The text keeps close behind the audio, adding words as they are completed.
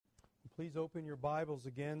Please open your Bibles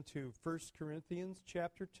again to 1 Corinthians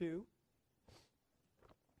chapter 2.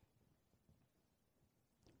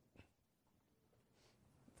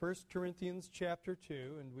 First Corinthians chapter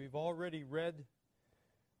 2, and we've already read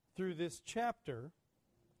through this chapter.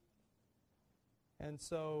 And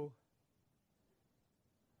so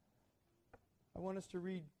I want us to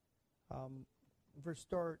read,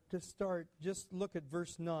 just look at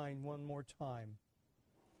verse 9 one more time.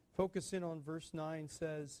 Focus in on verse 9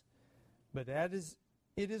 says, "But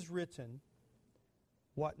it is written,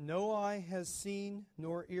 what no eye has seen,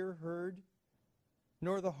 nor ear heard,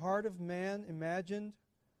 nor the heart of man imagined,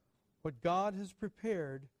 what God has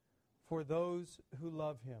prepared for those who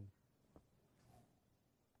love Him."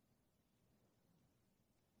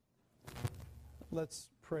 Let's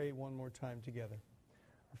pray one more time together.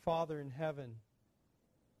 Our Father in heaven,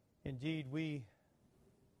 indeed we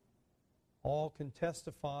all can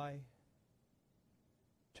testify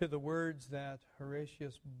to the words that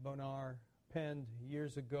Horatius Bonar penned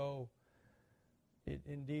years ago. It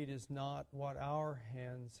indeed is not what our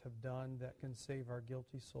hands have done that can save our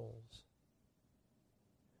guilty souls,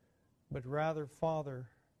 but rather, Father,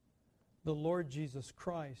 the Lord Jesus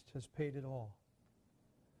Christ has paid it all.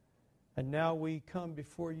 And now we come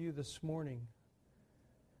before you this morning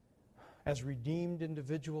as redeemed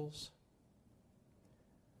individuals,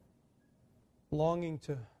 longing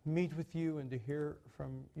to meet with you and to hear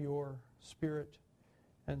from your Spirit.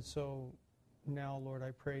 And so now, Lord,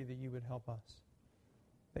 I pray that you would help us,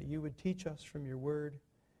 that you would teach us from your word,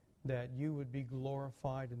 that you would be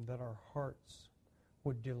glorified, and that our hearts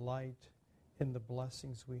would delight in the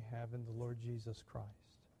blessings we have in the Lord Jesus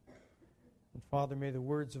Christ. And Father, may the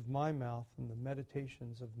words of my mouth and the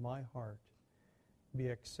meditations of my heart be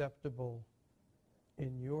acceptable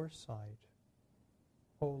in your sight,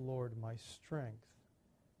 O Lord, my strength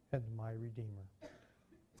and my Redeemer.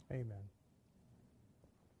 Amen.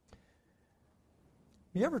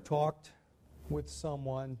 You ever talked with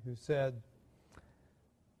someone who said,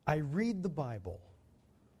 "I read the Bible,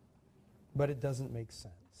 but it doesn't make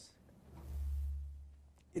sense.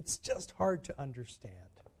 It's just hard to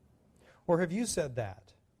understand"? Or have you said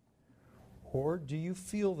that? Or do you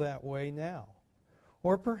feel that way now?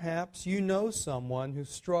 Or perhaps you know someone who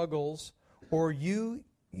struggles, or you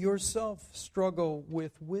yourself struggle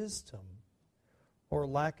with wisdom or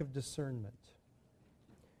lack of discernment.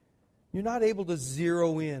 You're not able to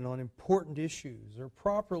zero in on important issues or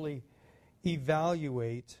properly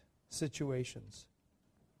evaluate situations.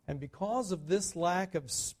 And because of this lack of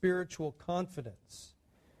spiritual confidence,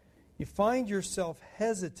 you find yourself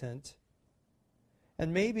hesitant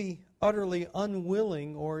and maybe utterly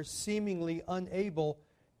unwilling or seemingly unable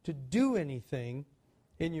to do anything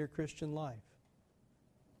in your Christian life.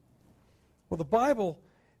 Well, the Bible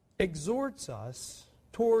exhorts us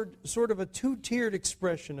toward sort of a two-tiered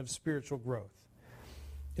expression of spiritual growth.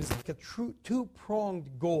 It's like a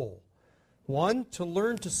two-pronged goal. One, to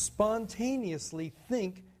learn to spontaneously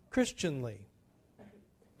think Christianly,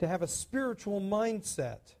 to have a spiritual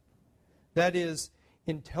mindset. That is,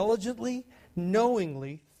 intelligently,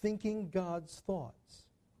 knowingly thinking God's thoughts.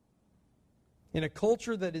 In a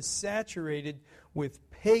culture that is saturated with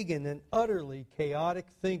pagan and utterly chaotic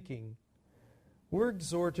thinking, we're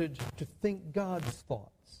exhorted to think God's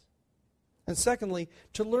thoughts. And secondly,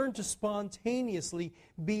 to learn to spontaneously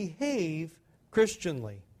behave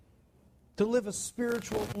Christianly, to live a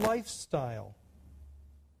spiritual lifestyle.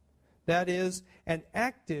 That is, an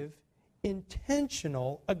active,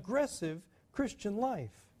 intentional, aggressive Christian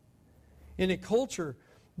life. In a culture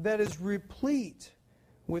that is replete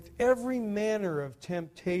with every manner of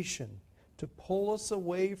temptation to pull us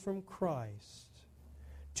away from Christ,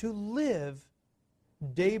 to live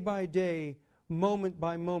day by day, moment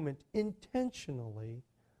by moment, intentionally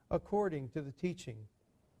according to the teaching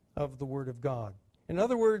of the Word of God. In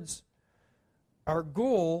other words, our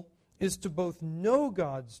goal is to both know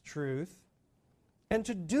God's truth and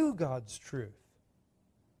to do God's truth.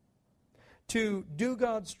 To do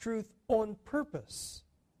God's truth on purpose,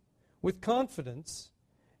 with confidence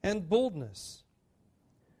and boldness.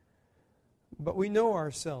 But we know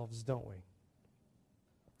ourselves, don't we?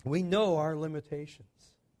 We know our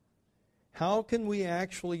limitations. How can we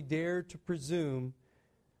actually dare to presume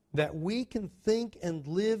that we can think and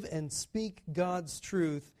live and speak God's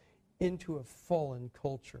truth into a fallen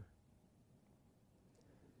culture?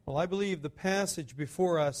 Well, I believe the passage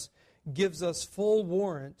before us gives us full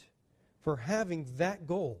warrant for having that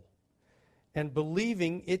goal and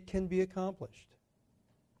believing it can be accomplished.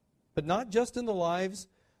 But not just in the lives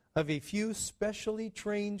of a few specially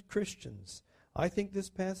trained Christians. I think this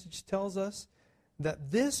passage tells us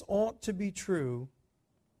that this ought to be true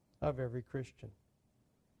of every Christian.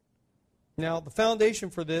 Now, the foundation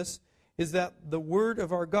for this is that the Word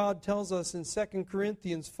of our God tells us in 2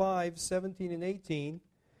 Corinthians 5:17 and 18,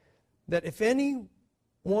 that if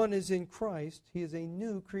anyone is in Christ, he is a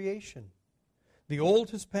new creation. The old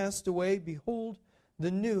has passed away, behold,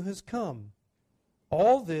 the new has come.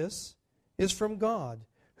 All this is from God,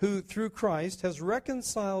 who through Christ has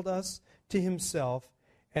reconciled us to himself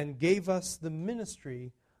and gave us the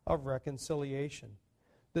ministry of reconciliation.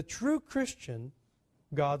 The true Christian,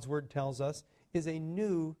 God's Word tells us, is a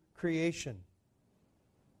new creation.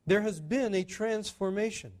 There has been a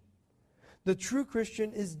transformation. The true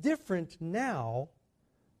Christian is different now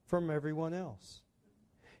from everyone else.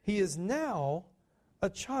 He is now a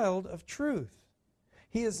child of truth.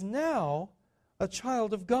 He is now a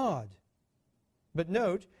child of God. But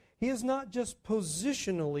note, he is not just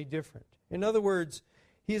positionally different. In other words,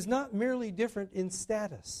 he is not merely different in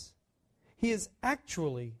status. He is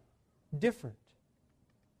actually different.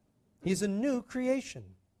 He's a new creation.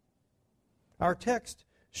 Our text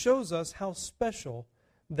shows us how special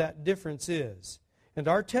that difference is. And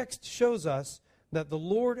our text shows us that the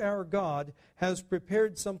Lord our God has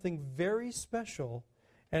prepared something very special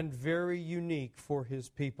and very unique for his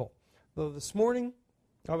people. Though this morning,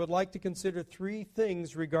 I would like to consider three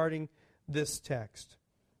things regarding this text.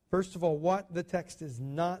 First of all, what the text is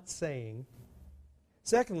not saying.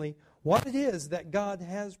 Secondly, what it is that God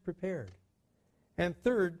has prepared. And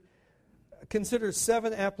third, consider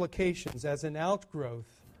 7 applications as an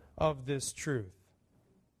outgrowth of this truth.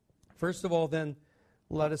 First of all, then,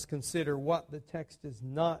 let us consider what the text is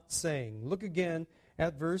not saying. Look again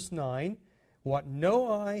at verse 9. What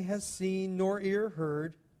no eye has seen, nor ear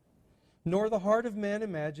heard, nor the heart of man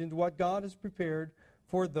imagined, what God has prepared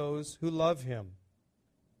for those who love him.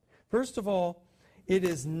 First of all, it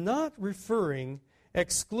is not referring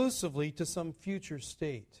exclusively to some future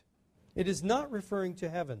state. It is not referring to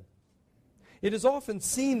heaven. It is often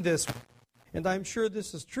seen this way, and I'm sure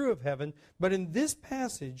this is true of heaven, but in this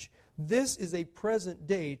passage, this is a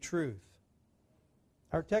present-day truth.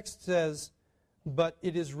 Our text says, "But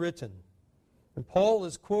it is written." And Paul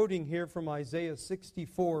is quoting here from Isaiah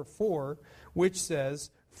 64:4, which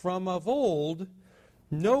says, "From of old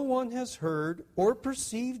no one has heard or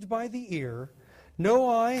perceived by the ear, no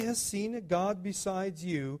eye has seen a God besides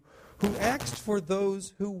you, who acts for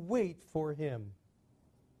those who wait for him."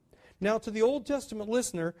 Now, to the Old Testament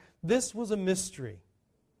listener, this was a mystery.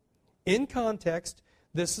 In context,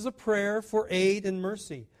 this is a prayer for aid and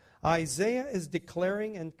mercy. Isaiah is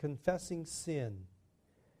declaring and confessing sin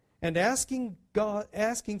and asking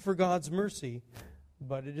for God's mercy,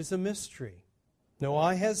 but it is a mystery. No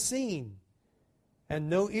eye has seen, and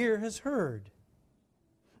no ear has heard.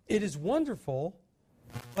 It is wonderful,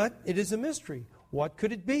 but it is a mystery. What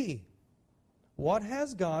could it be? What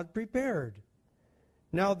has God prepared?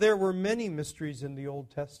 Now, there were many mysteries in the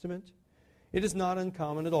Old Testament. It is not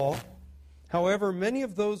uncommon at all. However, many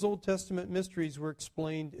of those Old Testament mysteries were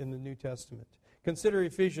explained in the New Testament. Consider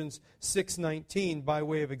Ephesians 6:19 by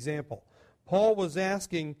way of example. Paul was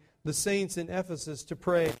asking the saints in Ephesus to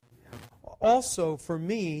pray, "Also for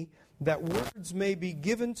me, that words may be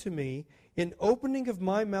given to me in opening of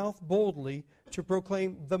my mouth boldly to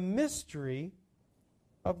proclaim the mystery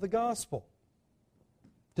of the gospel."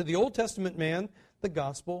 To the Old Testament man, the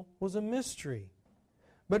gospel was a mystery.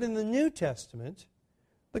 But in the New Testament,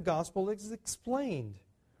 the gospel is explained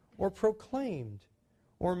or proclaimed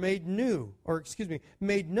or made known,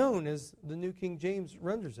 as the New King James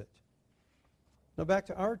renders it. Now back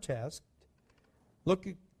to our text. Look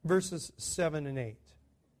at verses 7 and 8.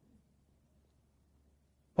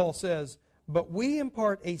 Paul says, "But we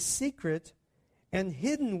impart a secret and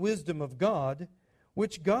hidden wisdom of God,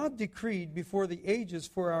 which God decreed before the ages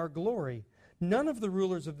for our glory. None of the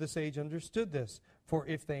rulers of this age understood this, for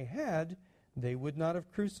if they had, they would not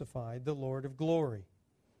have crucified the Lord of glory."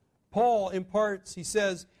 Paul imparts, he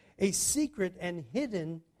says, a secret and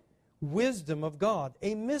hidden wisdom of God,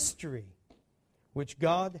 a mystery, which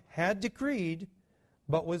God had decreed,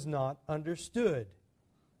 but was not understood.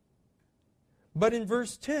 But in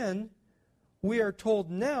verse 10, we are told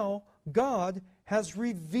now God has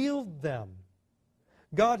revealed them.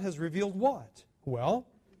 God has revealed what? Well,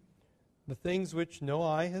 the things which no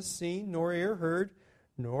eye has seen, nor ear heard,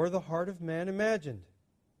 nor the heart of man imagined.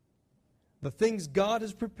 The things God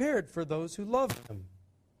has prepared for those who love him.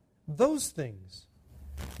 Those things.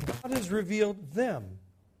 God has revealed them.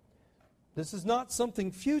 This is not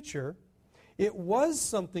something future. It was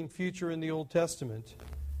something future in the Old Testament,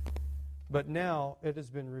 but now it has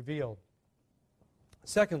been revealed.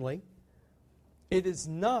 Secondly, it is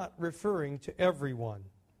not referring to everyone.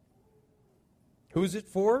 Who's it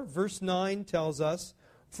for? Verse 9 tells us,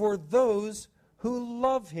 for those who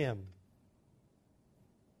love him.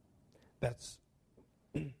 That's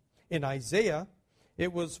in Isaiah,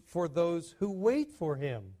 it was for those who wait for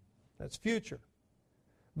him. That's future.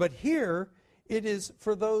 But here, it is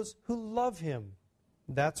for those who love him.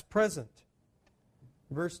 That's present.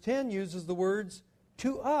 Verse 10 uses the words,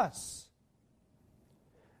 to us.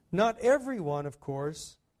 Not everyone, of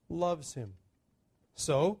course, loves him.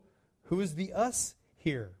 So, who is the us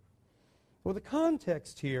here? Well, the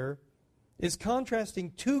context here is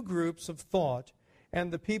contrasting two groups of thought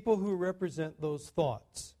and the people who represent those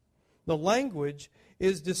thoughts. The language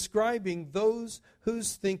is describing those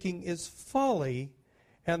whose thinking is folly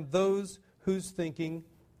and those whose thinking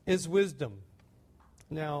is wisdom.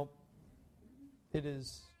 Now, it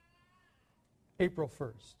is April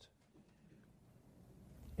 1st.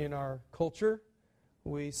 In our culture,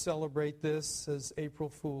 we celebrate this as April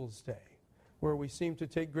Fool's Day, where we seem to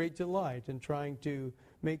take great delight in trying to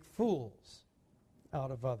make fools out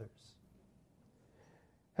of others.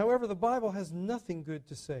 However, the Bible has nothing good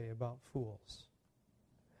to say about fools.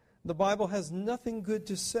 The Bible has nothing good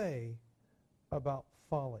to say about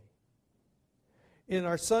folly. In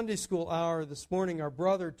our Sunday school hour this morning, our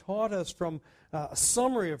brother taught us from a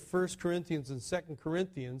summary of 1 Corinthians and 2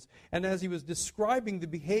 Corinthians. And as he was describing the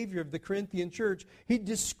behavior of the Corinthian church, he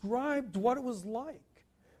described what it was like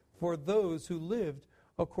for those who lived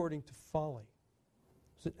according to folly.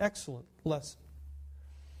 It's an excellent lesson.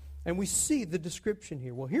 And we see the description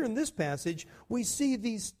here. Well, here in this passage, we see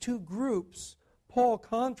these two groups, Paul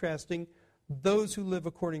contrasting those who live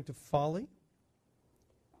according to folly,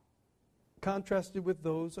 contrasted with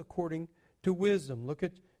those according to wisdom. Look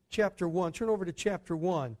at chapter 1. Turn over to chapter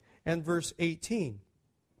 1 and verse 18.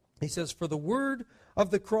 He says, for the word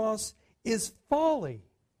of the cross is folly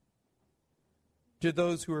to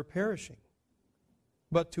those who are perishing.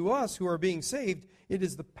 But to us who are being saved, it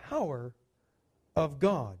is the power of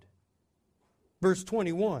God. Verse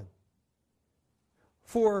 21.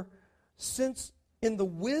 For since in the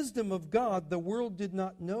wisdom of God, the world did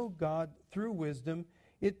not know God through wisdom,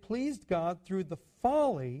 it pleased God through the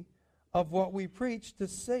folly of what we preach to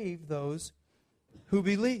save those who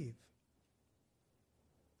believe.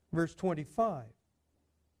 Verse 25.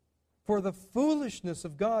 For the foolishness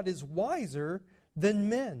of God is wiser than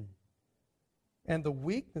men, and the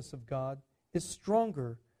weakness of God is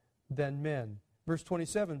stronger than men. Verse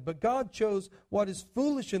 27. But God chose what is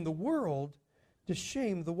foolish in the world to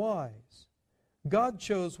shame the wise. God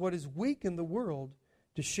chose what is weak in the world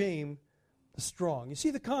to shame the strong. You see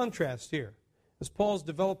the contrast here as Paul's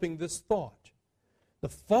developing this thought. The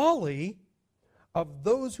folly of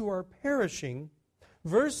those who are perishing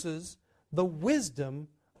versus the wisdom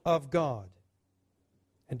of God.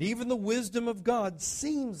 And even the wisdom of God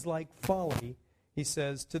seems like folly, he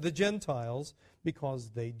says, to the Gentiles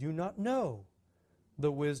because they do not know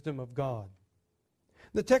the wisdom of God.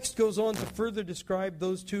 The text goes on to further describe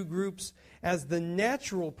those two groups as the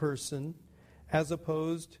natural person as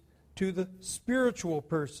opposed to the spiritual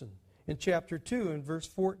person. In chapter 2 and verse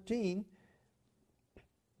 14,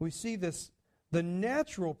 we see this. The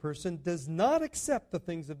natural person does not accept the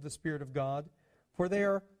things of the Spirit of God, for they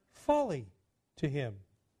are folly to him.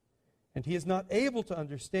 And he is not able to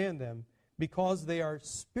understand them because they are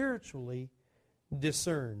spiritually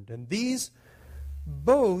discerned. And these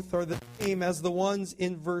both are the same as the ones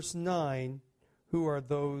in verse 9, who are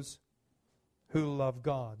those who love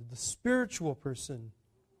God. The spiritual person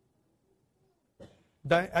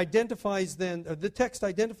identifies then, the text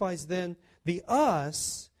identifies then the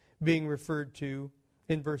us being referred to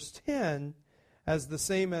in verse 10 as the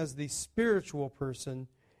same as the spiritual person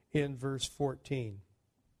in verse 14.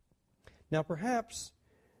 Now perhaps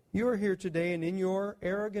you are here today and in your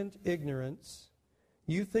arrogant ignorance,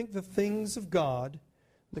 you think the things of God,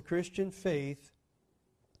 the Christian faith,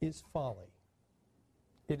 is folly.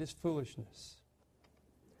 It is foolishness.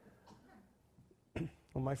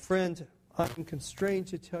 Well, my friend, I'm constrained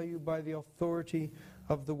to tell you by the authority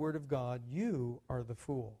of the Word of God, you are the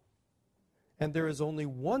fool. And there is only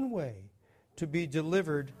one way to be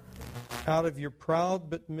delivered out of your proud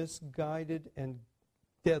but misguided and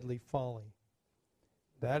deadly folly.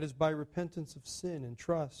 That is by repentance of sin and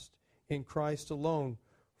trust in Christ alone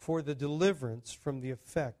for the deliverance from the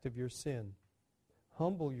effect of your sin.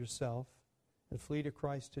 Humble yourself and flee to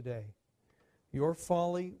Christ today. Your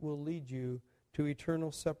folly will lead you to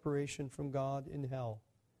eternal separation from God in hell.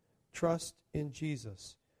 Trust in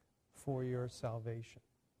Jesus for your salvation.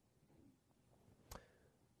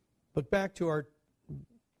 But back to our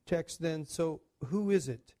text then. So who is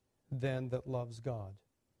it then that loves God?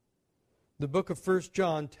 The book of 1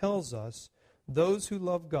 John tells us Those who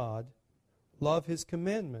love God love His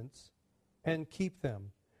commandments and keep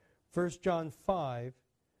them. 1 John 5,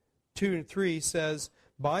 2 and 3 says,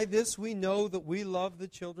 "By this we know that we love the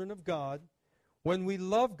children of God, when we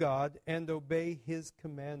love God and obey His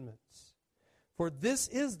commandments. For this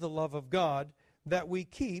is the love of God, that we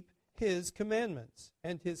keep His commandments,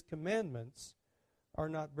 and His commandments are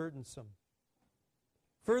not burdensome."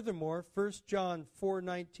 Furthermore, 1 John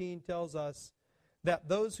 4:19 tells us that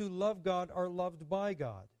those who love God are loved by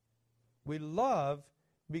God. We love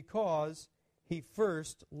because He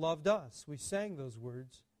first loved us. We sang those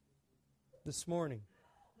words this morning.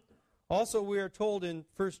 Also, we are told in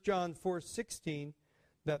 1 John 4:16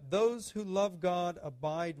 that those who love God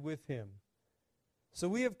abide with Him. So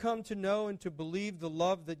we have come to know and to believe the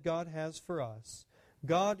love that God has for us.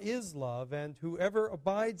 God is love, and whoever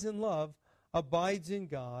abides in love abides in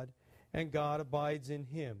God, and God abides in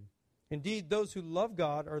him. Indeed, those who love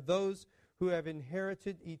God are those who have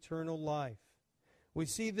inherited eternal life. We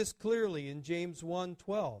see this clearly in James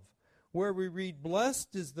 1:12, where we read,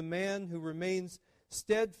 "Blessed is the man who remains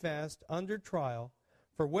steadfast under trial,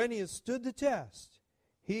 for when he has stood the test,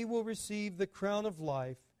 he will receive the crown of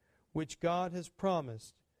life which God has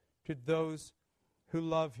promised to those who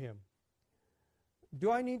love Him."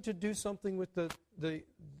 Do I need to do something with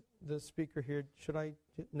the speaker here? Should I?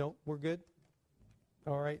 No, we're good?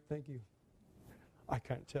 All right, thank you. I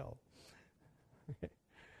can't tell.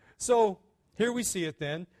 So, here we see it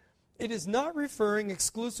then. It is not referring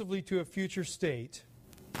exclusively to a future state,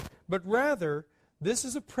 but rather, this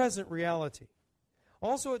is a present reality.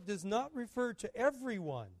 Also, it does not refer to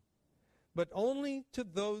everyone, but only to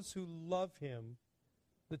those who love Him,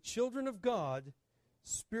 the children of God,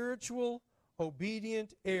 spiritual,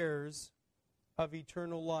 obedient heirs of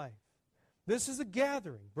eternal life. This is a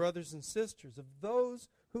gathering, brothers and sisters, of those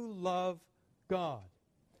who love God.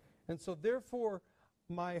 And so, therefore,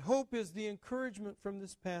 my hope is the encouragement from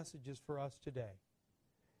this passage is for us today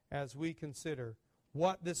as we consider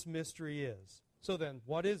what this mystery is. So then,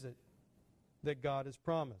 what is it that God has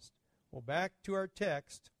promised? Well, back to our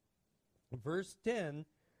text. Verse 10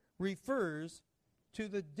 refers to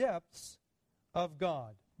the depths of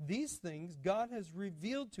God. These things God has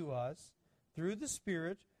revealed to us through the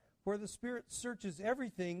Spirit, for the Spirit searches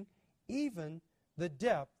everything, even the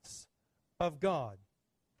depths of God.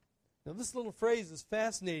 Now, this little phrase is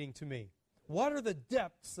fascinating to me. What are the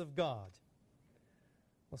depths of God?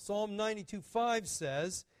 Well, Psalm 92:5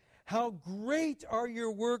 says, "How great are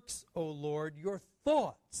your works, O Lord! Your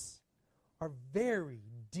thoughts are very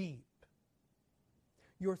deep."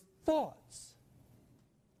 Your thoughts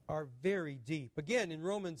are very deep. Again, in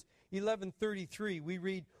Romans 11:33, we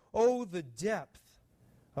read, "Oh, the depth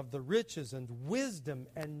of the riches and wisdom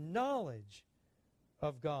and knowledge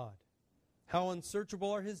of God. How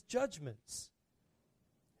unsearchable are His judgments,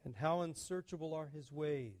 and how unsearchable are His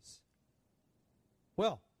ways."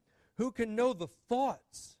 Well, who can know the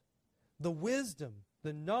thoughts, the wisdom,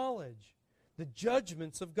 the knowledge, the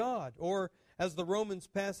judgments of God? Or, as the Romans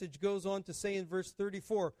passage goes on to say in verse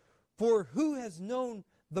 34, "For who has known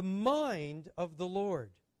the mind of the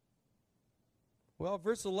Lord?" Well,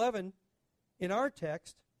 verse 11 in our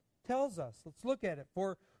text tells us, let's look at it,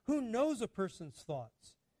 "For who knows a person's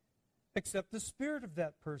thoughts, except the spirit of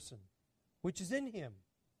that person, which is in him?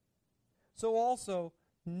 So also,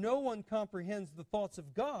 no one comprehends the thoughts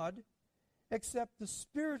of God, except the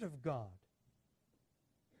Spirit of God."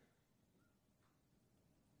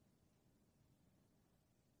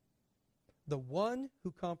 The one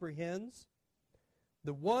who comprehends,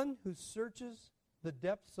 the one who searches the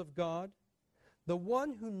depths of God, the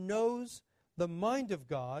one who knows the mind of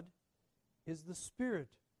God is the Spirit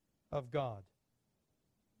of God.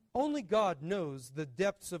 Only God knows the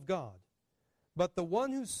depths of God. But the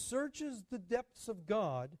one who searches the depths of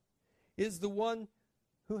God is the one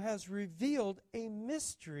who has revealed a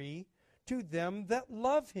mystery to them that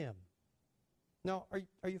love Him. Now,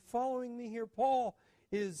 are you following me here? Paul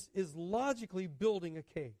is logically building a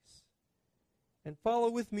case. And follow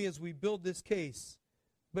with me as we build this case.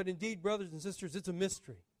 But indeed, brothers and sisters, it's a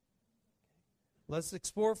mystery. Let's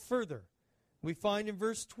explore further. We find in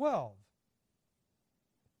verse 12,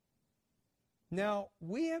 "Now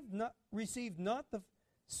we have not received not the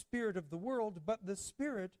spirit of the world, but the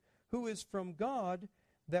Spirit who is from God,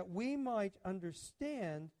 that we might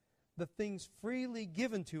understand the things freely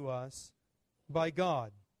given to us by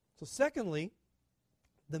God." So secondly,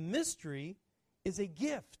 the mystery is a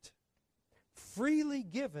gift freely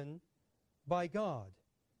given by God.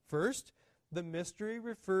 First, the mystery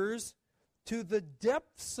refers to the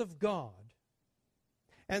depths of God.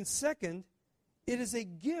 And second, it is a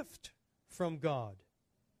gift from God.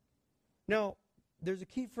 Now, there's a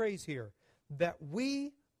key phrase here, that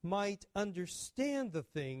we might understand the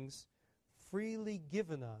things freely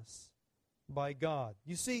given us by God.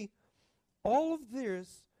 You see, all of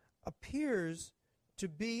this appears to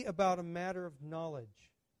be about a matter of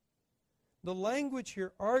knowledge. The language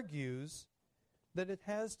here argues that it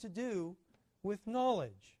has to do with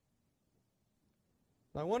knowledge.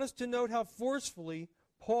 I want us to note how forcefully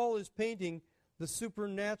Paul is painting the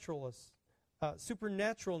supernaturalness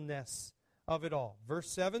of it all.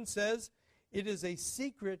 Verse 7 says, it is a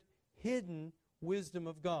secret, hidden wisdom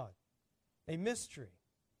of God, a mystery.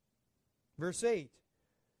 Verse 8,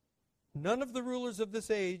 none of the rulers of this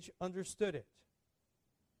age understood it.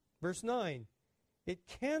 Verse 9, it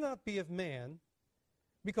cannot be of man,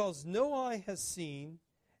 because no eye has seen,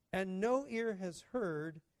 and no ear has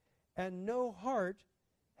heard, and no heart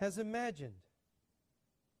has imagined.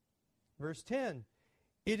 Verse 10,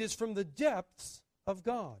 it is from the depths of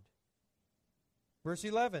God. Verse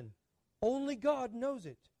 11, only God knows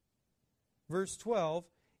it. Verse 12,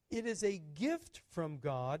 it is a gift from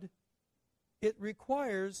God. It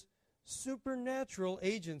requires supernatural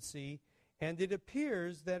agency, and it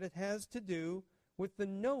appears that it has to do with the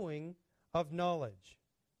knowing of knowledge.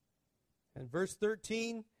 And verse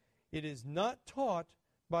 13, it is not taught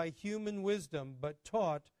by human wisdom, but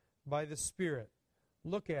taught by the Spirit.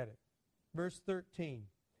 Look at it. Verse 13,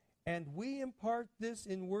 and we impart this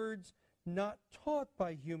in words not taught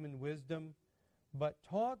by human wisdom, but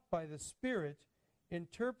taught by the Spirit,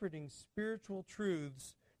 interpreting spiritual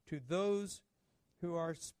truths to those who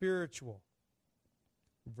are spiritual.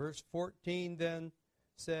 Verse 14 then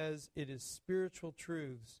says it is spiritual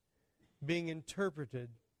truths being interpreted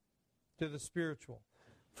to the spiritual.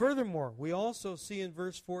 Furthermore, we also see in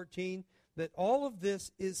verse 14 that all of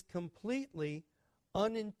this is completely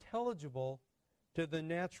unintelligible to the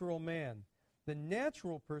natural man. The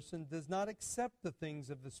natural person does not accept the things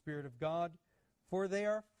of the Spirit of God, for they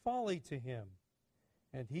are folly to him,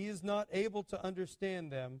 and he is not able to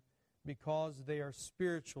understand them because they are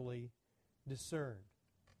spiritually discerned.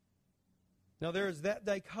 Now there is that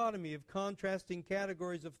dichotomy of contrasting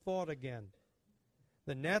categories of thought again.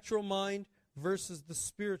 The natural mind versus the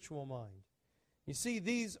spiritual mind. You see,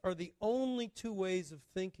 these are the only two ways of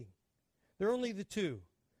thinking. They're only the two,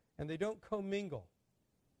 and they don't commingle.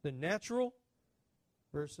 The natural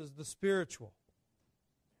versus the spiritual.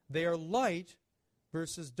 They are light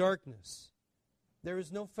versus darkness. There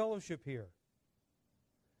is no fellowship here.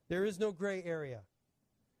 There is no gray area.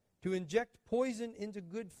 To inject poison into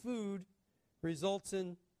good food results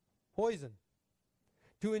in poison.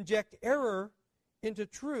 To inject error into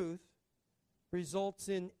truth results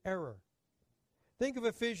in error. Think of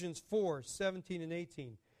Ephesians 4:17 and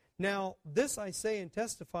 18. Now, this I say and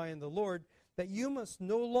testify in the Lord, that you must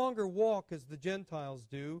no longer walk as the Gentiles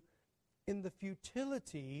do, in the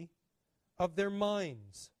futility of their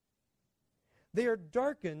minds. They are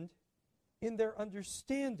darkened in their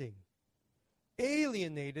understanding,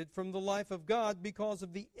 alienated from the life of God because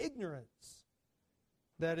of the ignorance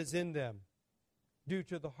that is in them, due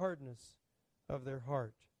to the hardness of their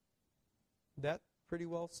heart. That pretty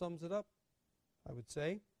well sums it up, I would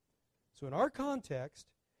say. So in our context,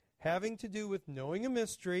 having to do with knowing a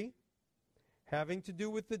mystery, having to do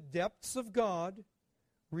with the depths of God,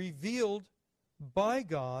 revealed by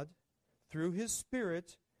God through His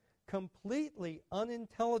Spirit, completely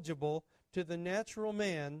unintelligible to the natural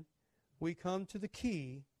man, we come to the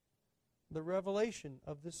key, the revelation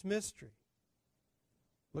of this mystery.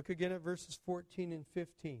 Look again at verses 14 and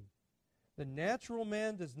 15. The natural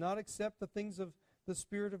man does not accept the things of the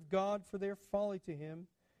Spirit of God, for they are folly to him,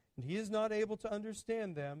 and he is not able to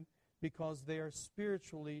understand them, because they are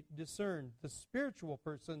spiritually discerned. The spiritual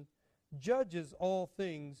person judges all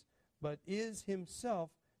things, but is himself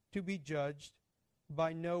to be judged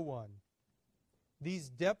by no one. These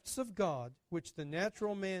depths of God, which the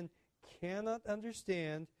natural man cannot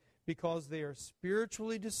understand, because they are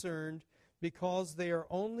spiritually discerned, because they are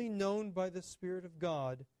only known by the Spirit of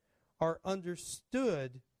God, are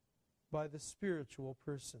understood by the spiritual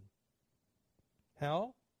person.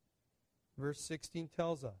 How? Verse 16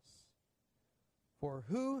 tells us, for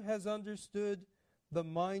who has understood the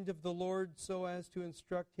mind of the Lord so as to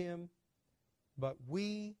instruct him? But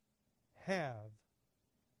we have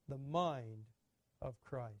the mind of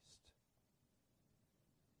Christ.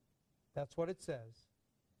 That's what it says.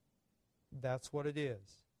 That's what it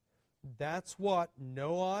is. That's what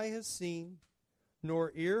no eye has seen,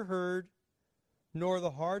 nor ear heard, nor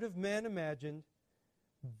the heart of man imagined.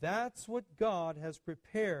 That's what God has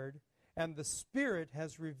prepared, and the Spirit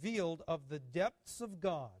has revealed of the depths of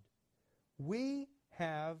God. We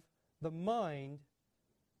have the mind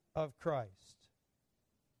of Christ.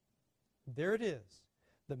 There it is.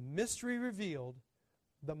 The mystery revealed,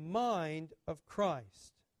 the mind of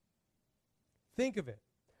Christ. Think of it.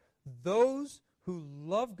 Those who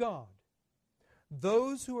love God,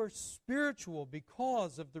 those who are spiritual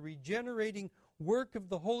because of the regenerating work of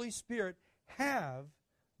the Holy Spirit, have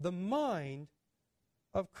the mind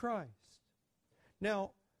of Christ.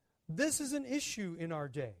 Now, this is an issue in our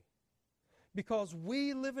day because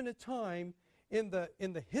we live in a time in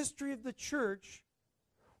the history of the church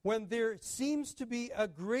when there seems to be a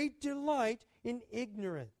great delight in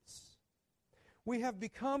ignorance. We have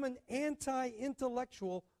become an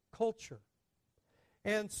anti-intellectual culture.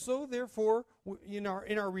 And so, therefore, in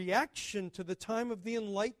our reaction to the time of the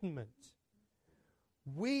Enlightenment,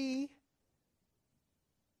 we,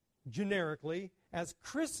 generically, as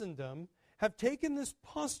Christendom, have taken this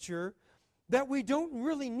posture that we don't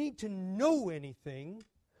really need to know anything.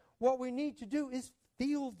 What we need to do is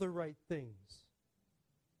feel the right things.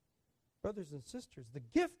 Brothers and sisters, the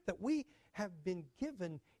gift that we have been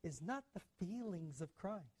given is not the feelings of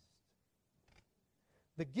Christ.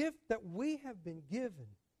 The gift that we have been given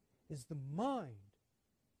is the mind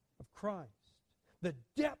of Christ. The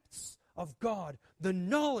depths of God, the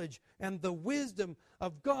knowledge and the wisdom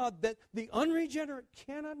of God that the unregenerate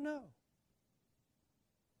cannot know.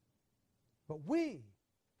 But we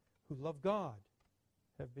who love God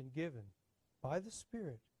have been given by the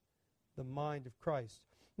Spirit the mind of Christ.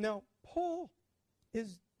 Now,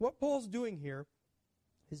 what Paul's doing here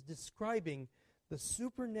is describing the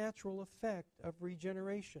supernatural effect of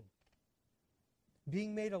regeneration.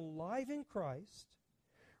 Being made alive in Christ,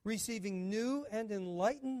 receiving new and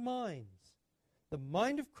enlightened minds, the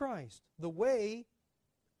mind of Christ, the way,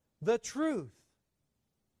 the truth,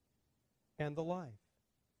 and the life.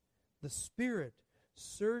 The Spirit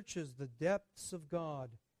searches the depths of God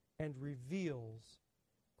and reveals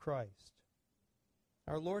Christ.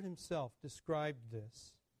 Our Lord Himself described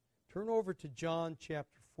this. Turn over to John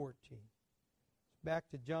chapter 14. Back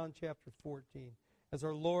to John chapter 14. As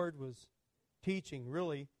our Lord was teaching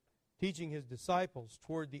His disciples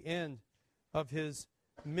toward the end of His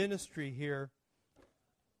ministry here.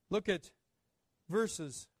 Look at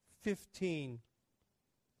verses 15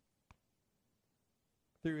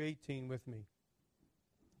 through 18 with me.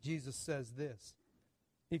 Jesus says this,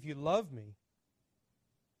 "If you love me,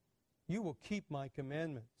 you will keep my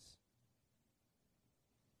commandments.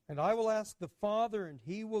 And I will ask the Father, and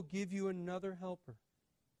He will give you another helper,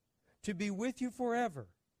 to be with you forever,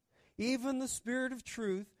 even the Spirit of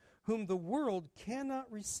truth, whom the world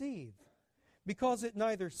cannot receive, because it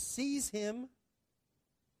neither sees Him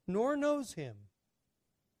nor knows Him.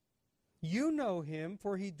 You know Him,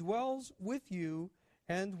 for He dwells with you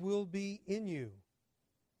and will be in you.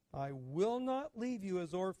 I will not leave you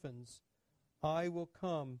as orphans. I will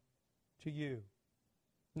come to you."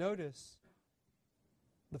 Notice,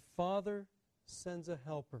 the Father sends a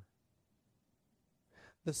helper.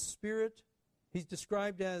 The Spirit, He's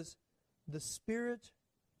described as the Spirit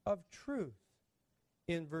of truth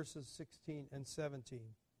in verses 16 and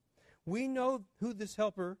 17. We know who this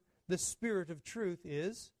helper, the Spirit of truth,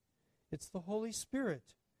 is. It's the Holy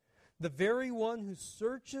Spirit, the very one who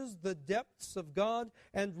searches the depths of God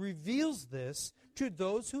and reveals this to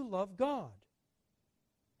those who love God.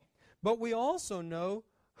 But we also know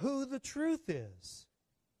who the truth is,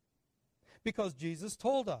 because Jesus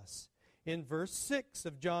told us in verse 6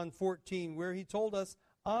 of John 14, where He told us,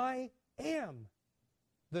 "I am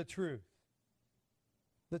the truth."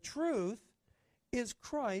 The truth is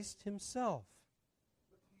Christ Himself.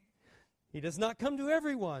 He does not come to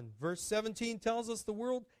everyone. Verse 17 tells us the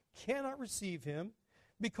world cannot receive Him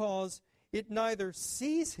because it neither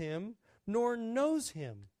sees Him nor knows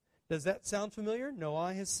Him. Does that sound familiar? No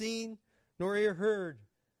eye has seen, nor ear heard,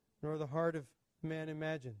 nor the heart of man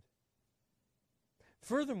imagined.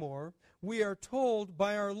 Furthermore, we are told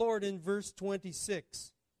by our Lord in verse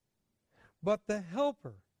 26, "But the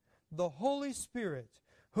Helper, the Holy Spirit,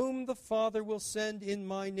 whom the Father will send in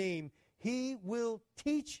my name, He will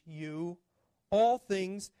teach you all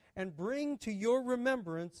things and bring to your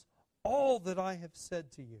remembrance all that I have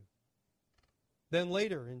said to you." Then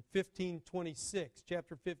later in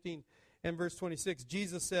chapter 15 and verse 26,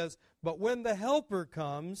 Jesus says, "But when the Helper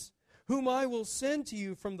comes, whom I will send to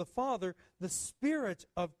you from the Father, the Spirit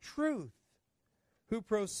of truth, who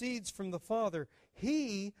proceeds from the Father,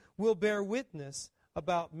 He will bear witness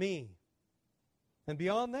about me." And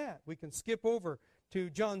beyond that, we can skip over to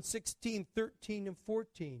John 16, 13, and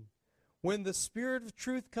 14. "When the Spirit of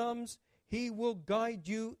truth comes, He will guide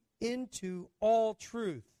you into all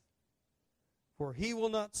truth. For He will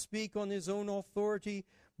not speak on His own authority,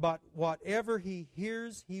 But whatever he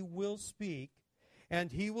hears, he will speak,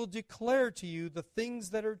 and he will declare to you the things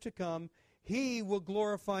that are to come. He will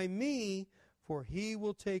glorify me, for he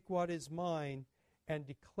will take what is mine and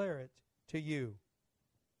declare it to you.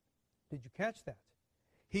 Did you catch that?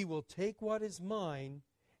 He will take what is mine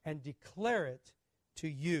and declare it to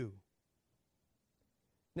you.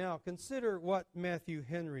 Now, consider what Matthew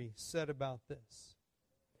Henry said about this.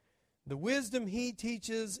 The wisdom he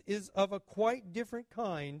teaches is of a quite different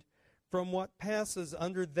kind from what passes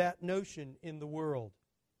under that notion in the world.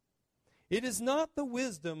 It is not the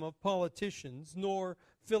wisdom of politicians, nor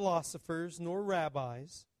philosophers, nor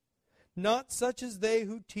rabbis, not such as they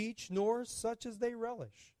who teach, nor such as they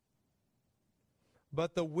relish,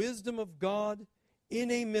 but the wisdom of God in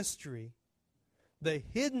a mystery, the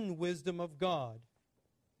hidden wisdom of God,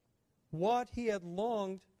 what he had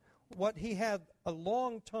a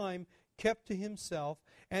long time kept to himself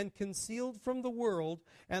and concealed from the world,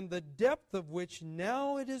 and the depth of which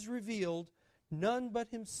now it is revealed, none but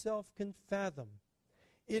himself can fathom.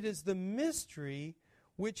 It is the mystery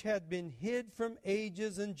which had been hid from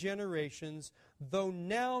ages and generations, though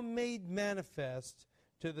now made manifest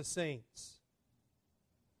to the saints.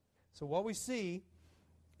 So what we see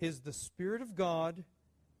is the Spirit of God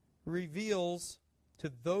reveals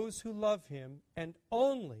to those who love him, and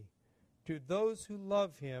only to those who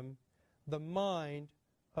love him, the mind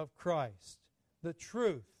of Christ, the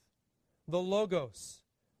truth, the Logos,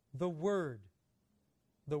 the Word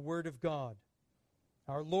of God.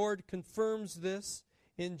 Our Lord confirms this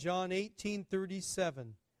in John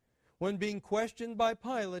 18:37. When being questioned by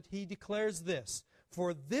Pilate, he declares this,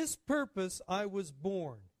 "For this purpose I was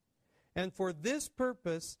born, and for this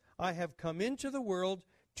purpose I have come into the world,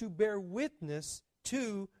 to bear witness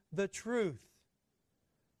to the truth.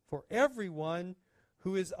 For everyone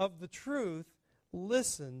who is of the truth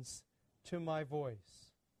listens to my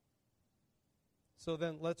voice." So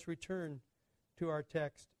then let's return to our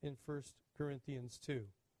text in 1 Corinthians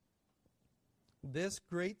 2. This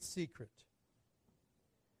great secret,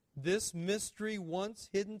 this mystery once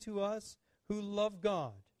hidden to us who love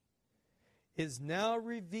God, is now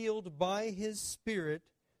revealed by his Spirit,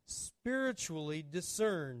 spiritually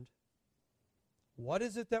discerned. What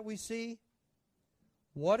is it that we see?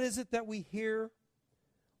 What is it that we hear?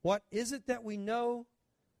 What is it that we know?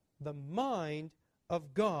 The mind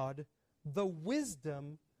of God, the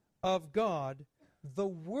wisdom of God, the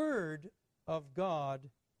Word of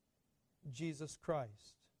God, Jesus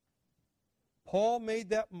Christ. Paul made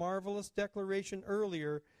that marvelous declaration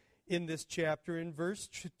earlier in this chapter. In verse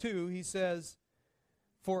 2, he says,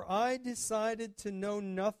 "For I decided to know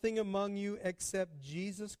nothing among you except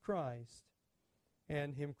Jesus Christ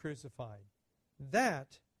and him crucified."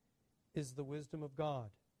 That is the wisdom of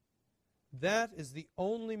God. That is the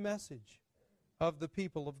only message of the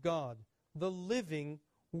people of God, the living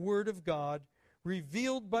Word of God,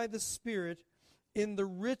 revealed by the Spirit in the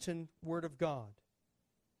written Word of God.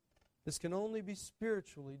 This can only be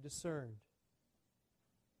spiritually discerned.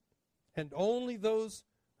 And only those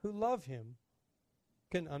who love him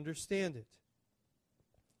can understand it.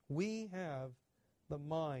 We have the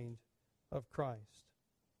mind of Christ.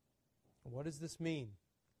 What does this mean?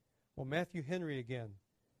 Well, Matthew Henry again.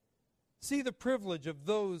 See the privilege of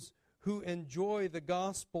those who enjoy the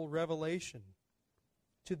gospel revelation.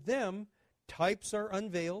 To them, types are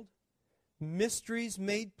unveiled, mysteries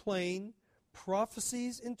made plain,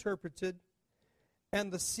 prophecies interpreted,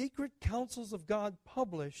 and the secret counsels of God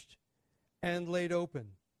published and laid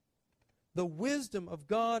open. The wisdom of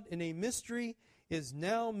God in a mystery is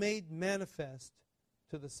now made manifest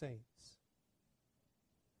to the saints.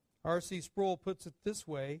 R.C. Sproul puts it this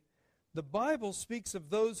way: the Bible speaks of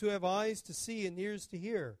those who have eyes to see and ears to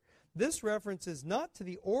hear. This reference is not to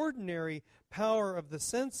the ordinary power of the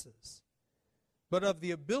senses, but of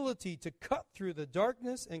the ability to cut through the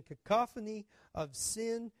darkness and cacophony of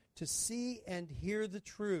sin to see and hear the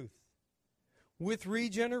truth. With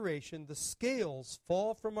regeneration, the scales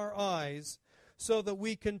fall from our eyes so that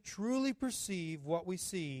we can truly perceive what we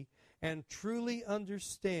see and truly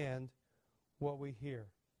understand what we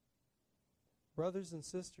hear. Brothers and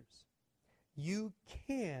sisters, you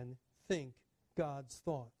can think God's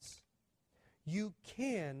thoughts. You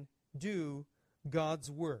can do God's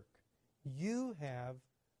work. You have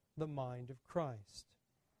the mind of Christ.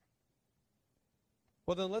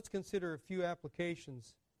 Well, then let's consider a few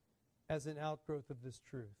applications as an outgrowth of this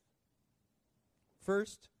truth.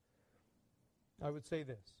 First, I would say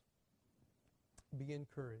this: be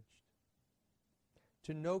encouraged.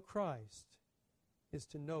 To know Christ is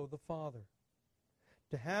to know the Father.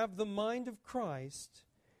 To have the mind of Christ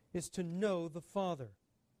is to know the Father.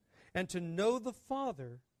 And to know the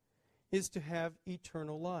Father is to have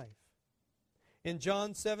eternal life. In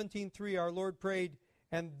John 17:3, our Lord prayed,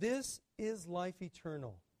 "And this is life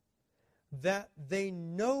eternal, that they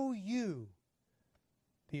know you,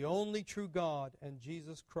 the only true God, and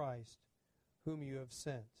Jesus Christ, whom you have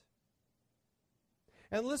sent."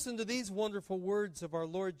 And listen to these wonderful words of our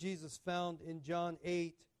Lord Jesus found in John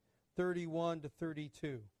 8:31 to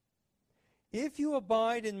 32. "If you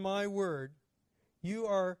abide in my word, you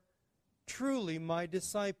are truly my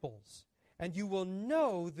disciples, and you will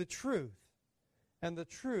know the truth, and the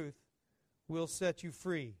truth will set you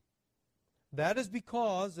free. That is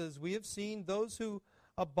because, as we have seen, those who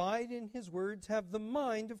abide in his words have the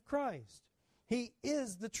mind of Christ. He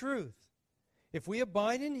is the truth. If we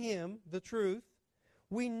abide in him, the truth,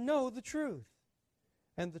 we know the truth,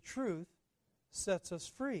 and the truth sets us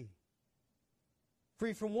free."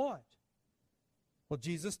 Free from what? Well,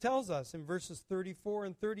 Jesus tells us in verses 34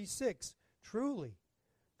 and 36, "Truly,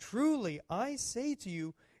 truly, I say to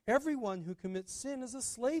you, everyone who commits sin is a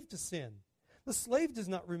slave to sin. The slave does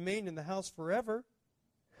not remain in the house forever.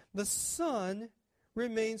 The Son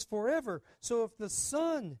remains forever. So if the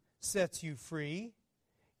Son sets you free,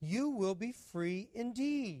 you will be free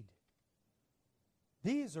indeed."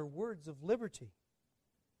 These are words of liberty.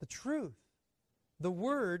 The truth, the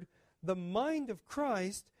Word, the mind of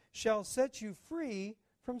Christ shall set you free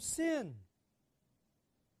from sin.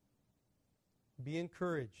 Be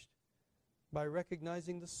encouraged by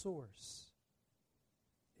recognizing the source.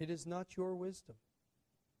 It is not your wisdom.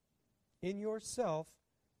 In yourself,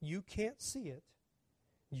 you can't see it.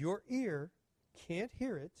 Your ear can't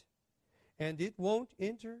hear it. And it won't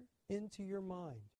enter into your mind.